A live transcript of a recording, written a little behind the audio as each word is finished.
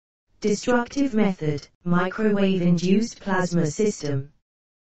Destructive method, microwave-induced plasma system.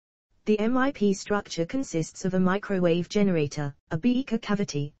 The MIP structure consists of a microwave generator, a beaker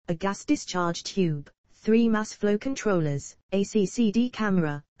cavity, a gas discharge tube, 3 mass flow controllers, a CCD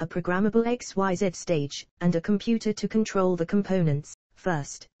camera, a programmable XYZ stage, and a computer to control the components.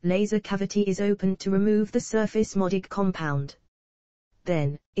 First, laser cavity is opened to remove the surface MODIG compound.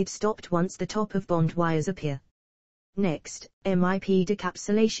 Then, it's stopped once the top of bond wires appear. Next, MIP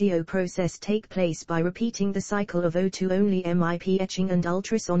decapsulation process take place by repeating the cycle of O2 only MIP etching and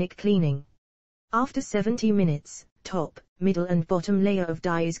ultrasonic cleaning. After 70 minutes, top, middle and bottom layer of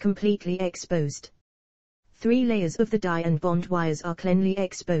die is completely exposed. 3 layers of the die and bond wires are cleanly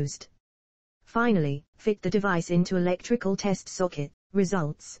exposed. Finally, fit the device into electrical test socket.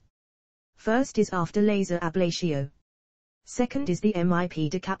 Results. First is after laser ablation. Second is the MIP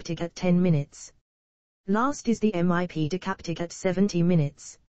decapting at 10 minutes. Last is the MIP decapting at 70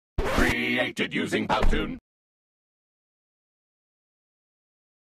 minutes. Created using Powtoon.